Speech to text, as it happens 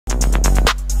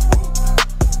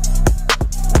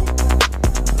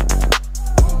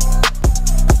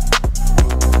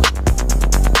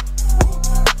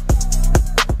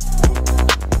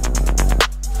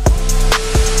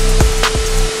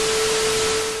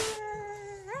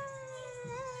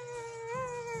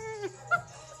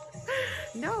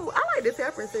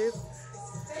princess.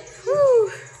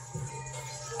 Woo.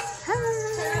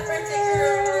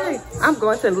 Hey. I'm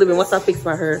going to the living once I fix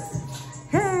my hair.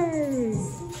 Hey.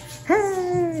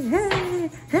 Hey. Hey.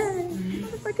 Hey.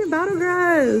 Fucking bottle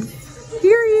grass.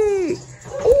 Period.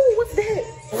 Oh, what's that?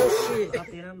 Oh, shit.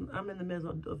 I'm in the middle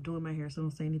of doing my hair, so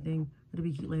don't say anything. It'll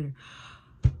be cute later.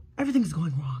 Everything's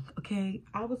going wrong, okay?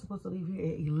 I was supposed to leave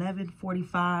here at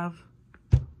 11:45,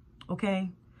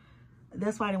 okay?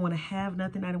 That's why I didn't want to have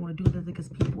nothing. I didn't want to do nothing because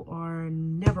people are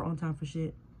never on time for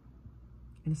shit.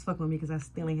 And it's fucking with me because I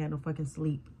still ain't had no fucking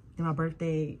sleep. And my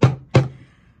birthday, I'm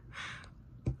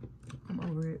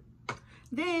over it.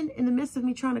 Then, in the midst of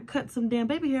me trying to cut some damn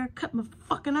baby hair, I cut my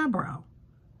fucking eyebrow.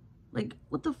 Like,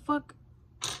 what the fuck?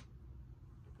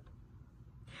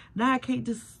 Now I can't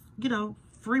just, you know,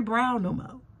 free brow no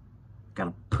more.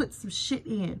 Gotta put some shit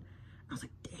in. I was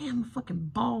like, damn, a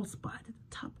fucking bald spot at the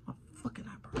top of my fucking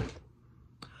eyebrow.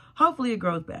 Hopefully it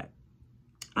grows back.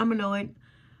 I'm annoyed.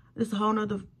 This is a whole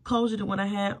nother closure than what I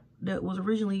had that was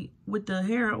originally with the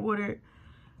hair I ordered.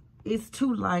 It's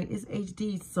too light. It's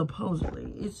HD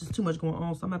supposedly. It's just too much going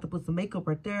on. So I'm gonna have to put some makeup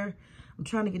right there. I'm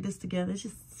trying to get this together. It's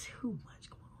just too much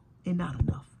going on and not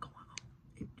enough going on,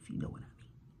 if you know what I mean.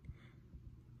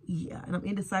 Yeah, and I'm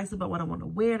indecisive about what I want to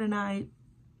wear tonight.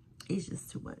 It's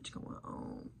just too much going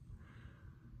on.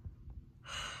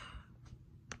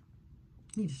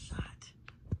 Need a shot.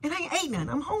 And I ain't ate nothing.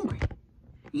 I'm hungry.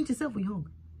 Eat yourself when you're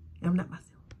hungry. And I'm not myself.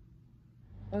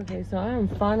 Okay, so I am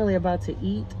finally about to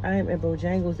eat. I am at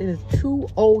Bojangles. It is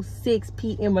 2:06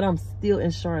 p.m., but I'm still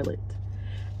in Charlotte.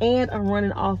 And I'm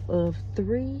running off of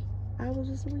 3 hours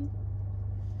of sleep.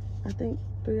 I think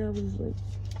 3 hours of sleep.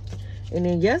 And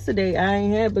then yesterday, I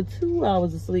ain't had but 2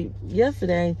 hours of sleep.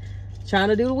 Yesterday, trying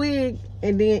to do the wig.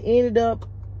 And then ended up,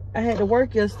 I had to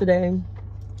work yesterday.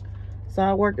 So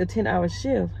I worked a 10-hour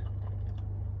shift.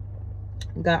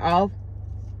 Got off.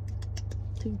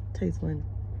 Tastes funny.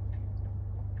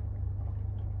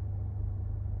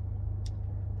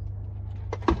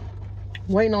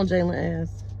 Waiting on Jalen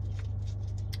ass.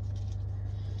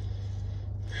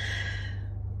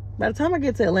 By the time I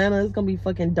get to Atlanta, it's gonna be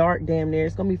fucking dark damn near.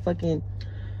 It's gonna be fucking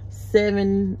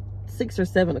 6 or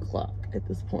 7 o'clock at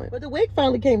this point. But the wig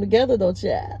finally came together though,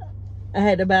 child. I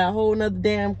had to buy a whole nother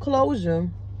damn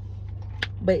closure.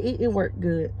 But it worked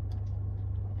good.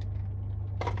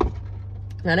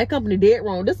 Now that company dead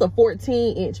wrong. This is a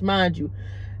 14-inch, mind you.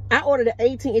 I ordered an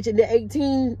 18-inch and the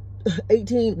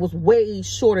 18 was way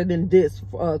shorter than this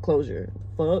closure.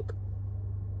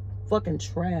 Fucking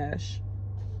trash.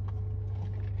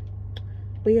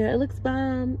 But yeah, it looks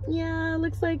bomb. Yeah, it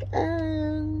looks like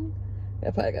I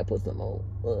probably gotta put some more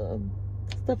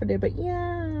stuff in there, but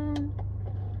yeah.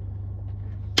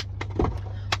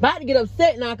 About to get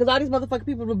upset now because all these motherfucking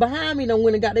people behind me done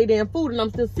went and got their damn food and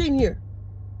I'm still sitting here.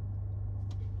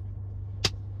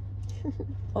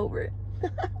 Over it.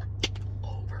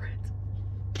 Over it.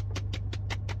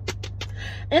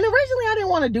 And originally I didn't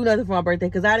want to do nothing for my birthday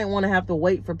because I didn't want to have to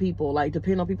wait for people, like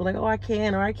depend on people like, oh, I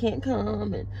can or I can't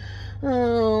come, and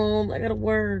I gotta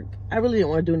work. I really didn't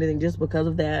want to do anything just because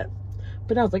of that.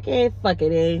 But I was like, hey, fuck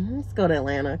it, eh, let's go to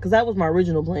Atlanta, because that was my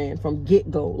original plan from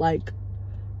get-go. Like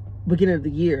beginning of the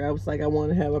year, I was like, I want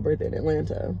to have a birthday in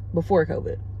Atlanta before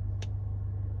COVID.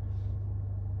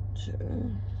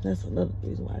 Sure. That's another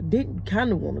reason why I didn't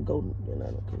kind of want to go to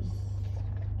Atlanta, because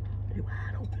they're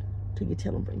wide open till you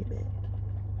tell them bring it back.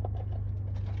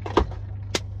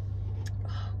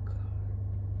 Oh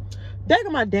God, there go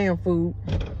my damn food.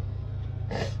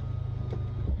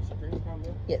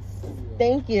 Yes,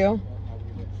 thank you.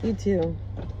 You too.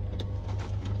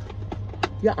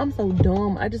 Yeah, I'm so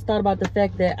dumb. I just thought about the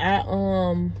fact that I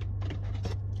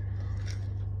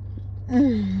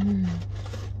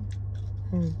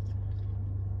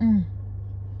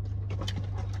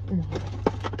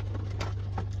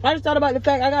I just thought about the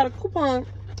fact I got a coupon.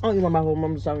 I don't even want my whole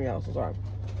mom to tell me y'all, so sorry.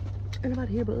 Ain't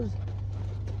nobody here but us.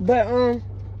 But oh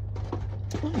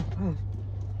God.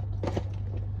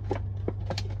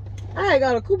 I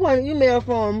got a coupon email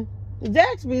from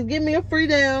Zaxby's giving me a free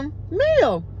damn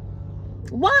meal.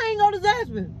 Why I ain't go to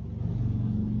Zaxby's?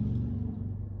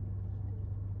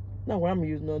 No, what I'm gonna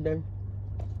use another day.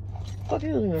 Fuck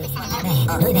you in here.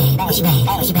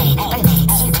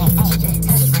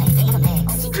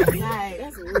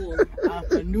 That's a rule.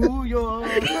 After New York.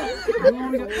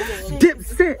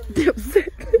 Dipset.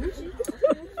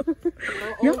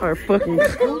 Y'all are fucking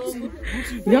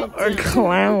y'all are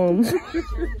clowns.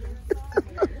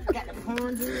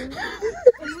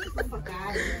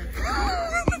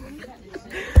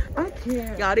 I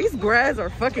can't. Y'all, these grads are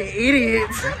fucking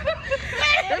idiots.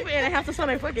 They be in the house to show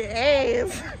their fucking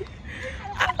ass.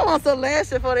 I want some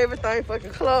lashes before everything fucking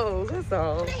closed. That's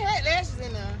all. They had lashes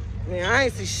in there. Man, I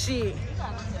ain't see shit.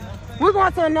 We're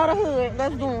going to another hood.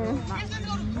 Let's do them. Let's just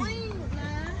go to Green,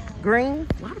 man. Green?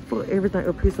 Why the fuck everything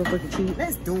up here so fucking cheap?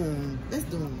 Let's do them. Let's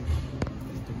do them.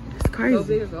 It's crazy. Go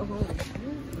big or go home.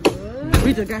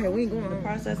 We just got here. We ain't going in the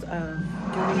process of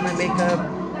doing my makeup.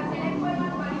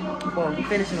 Well,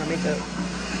 finishing my makeup.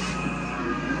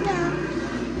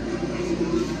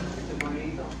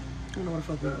 I don't know what the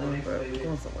fuck we're going, but we're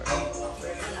going somewhere.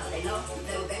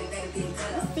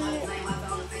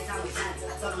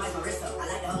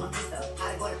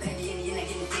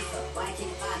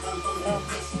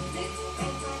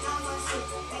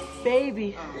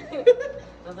 Baby.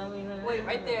 Wait,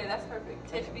 right there. That's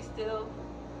perfect. Touch be still.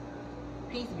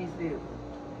 Peace be still.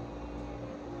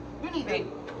 You need to.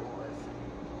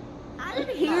 I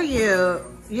didn't hear you.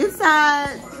 You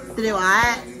said to do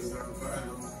what?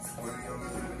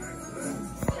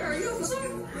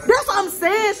 That's what I'm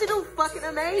saying. She do fucking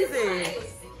amazing.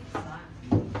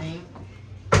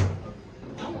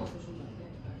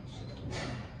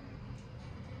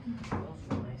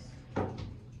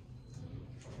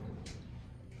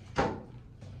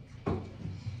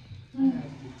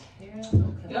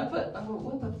 Y'all put,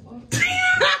 what the fuck?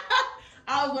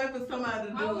 I was waiting for somebody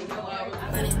to do it.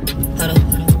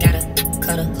 Gotta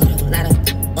cut a lot of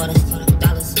orders,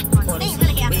 dollars, quarters,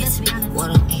 rich,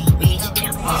 water, rich.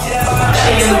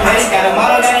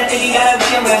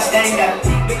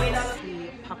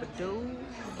 Papa Joe,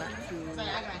 about to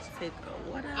take a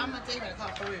what? I'm gonna take that call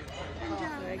for real.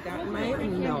 I got my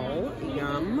no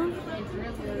yum.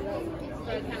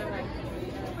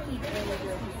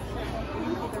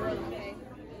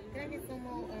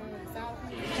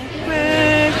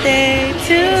 Birthday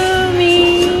to me,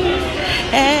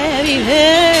 happy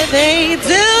birthday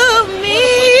to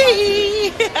me.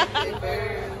 Happy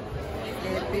birthday.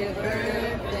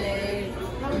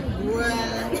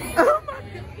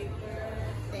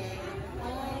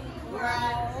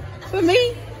 For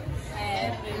me?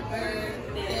 Happy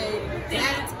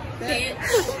birthday.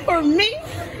 For me?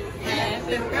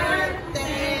 Happy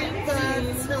birthday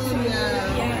to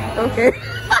you. Okay.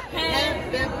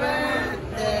 Happy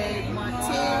birthday,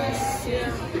 Martisha.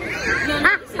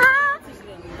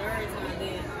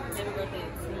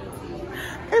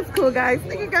 It's cool, guys.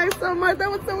 Thank you guys so much. That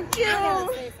was so cute.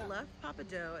 Left Papa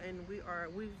Joe, and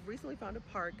we've recently found a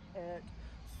park at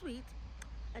Sweet.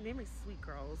 I named it Sweet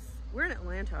Girls. We're in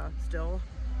Atlanta still.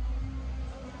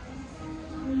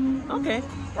 Okay,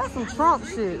 that's some Trump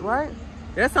shit, right?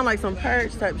 That sounds like some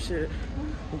purge type shit.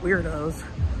 Weirdos.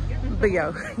 But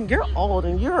yo, you're old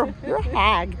and you're a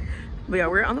hag. But yeah,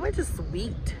 we're on the way to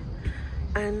Sweet,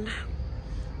 and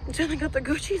Jenna got the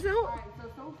Gucci's out. Alright,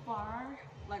 so far,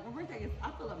 like my birthday is, I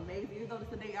feel amazing. Even though it's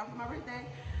the day after my birthday,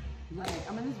 like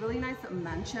I'm in this really nice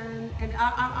mansion, and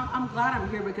I'm glad I'm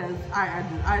here because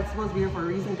I'm supposed to be here for a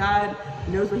reason. God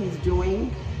knows what He's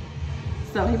doing,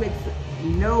 so He makes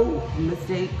no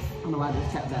mistakes. I don't know why I just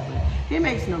tapped that, but He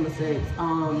makes no mistakes.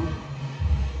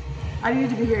 I needed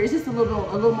to be here. It's just a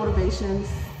little motivation.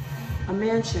 A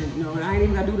mansion, you know, and I ain't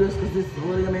even gotta do this because this is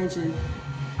really a mansion.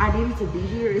 I needed to be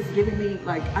here. It's giving me,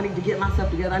 like, I need to get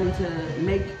myself together. I need to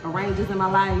make arrangements in my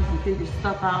life and figure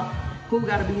stuff out. Who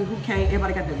gotta be, who can't,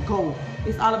 everybody got their goal.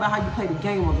 It's all about how you play the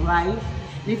game of life.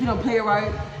 And if you don't play it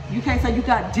right, you can't say you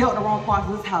got dealt the wrong cards.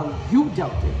 This is how you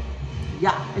dealt it.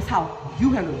 Yeah, it's how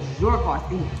you handle your cards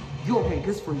and your hand.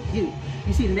 This for you.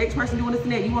 You see the next person doing this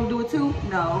and that, you wanna do it too?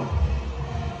 No.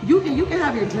 You can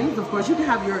have your dreams, of course. You can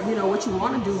have your, you know, what you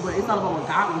want to do, but it's all about what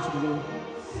God wants you to do.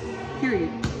 Period.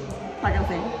 Like I'm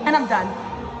saying. And I'm done.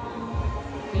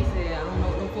 He said, I don't know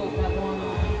what the fuck got going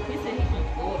on. He said he can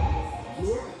go.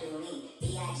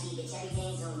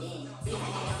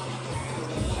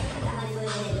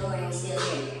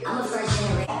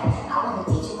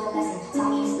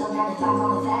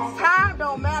 Time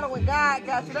don't matter when God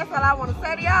got you. That's all I want to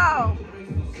say to y'all.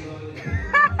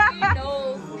 He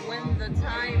knows when the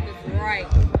time is right.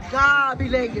 God be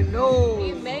letting you know.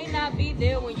 He may not be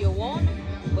there when you want him,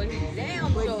 but he's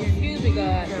damn sure, excuse me,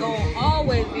 God, gonna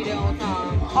always be there on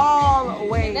time.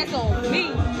 Always. And that's on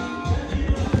me.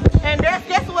 And that's,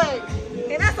 guess what?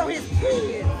 And that's on His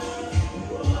kids.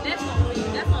 That's on me.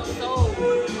 That's on soul.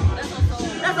 That's on soul.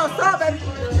 That's on soul, baby.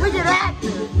 We get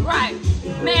active. Right.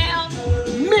 Ma'am.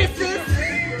 Mrs.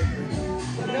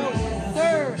 No,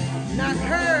 sir. Not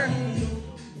her.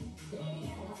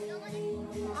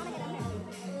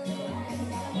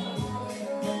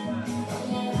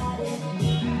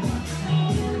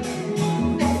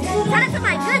 Shout out to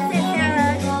my good sister.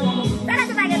 Shout out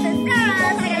to my good sister.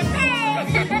 That's what I gotta say.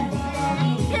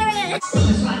 Period.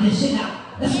 Let's find this shit out.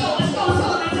 Let's go, let's go,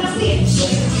 let's go. Let's see it.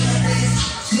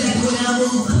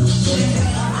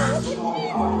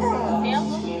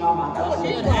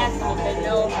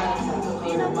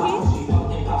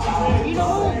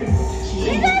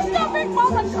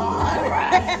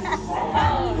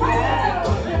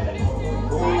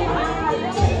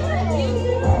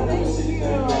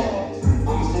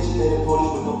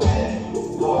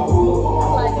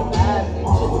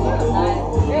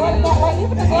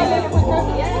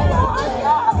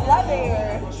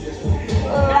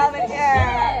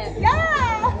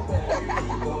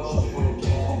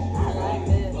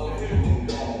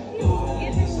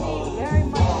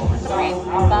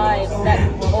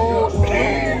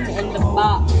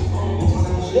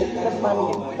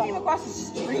 Came across the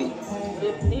street.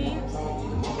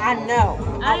 I know.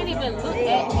 I didn't even look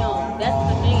at him. That's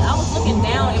the thing. I was looking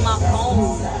down in my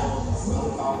phone.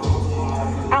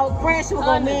 I was praying she was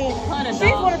gonna mean.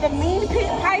 She's one of the mean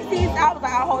Pisces. I was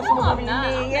like, I hope she was gonna be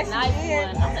mean. Yes, she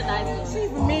is. I'm the nice one.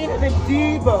 She's mean as a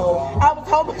Devo. I was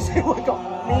hoping she was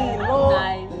gonna be mean, Lord.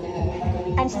 Nice.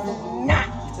 And she's not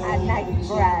a nice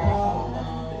bride.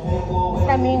 What's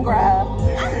that mean, bruh?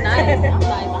 I'm nice. I'm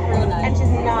nice. I'm real nice. And she's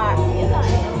not.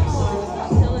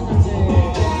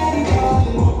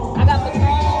 I got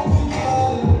Patron.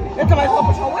 That's somebody called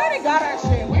Patron. Where they got our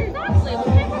shit? Exactly. We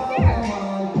came from there.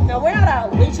 No, we're not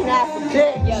a leeching ass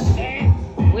bitch.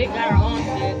 Yeah, we got our own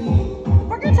shit.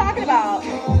 What are you talking about? I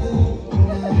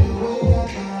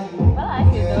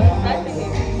like it though. It's nice to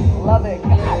hear. Love it.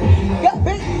 Yeah,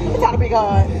 bitch. Let me tell the big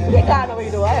God. Big God know what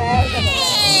you do. Hey!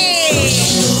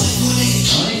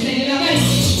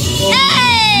 Hey!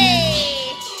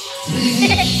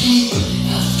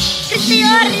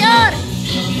 Señor, señor.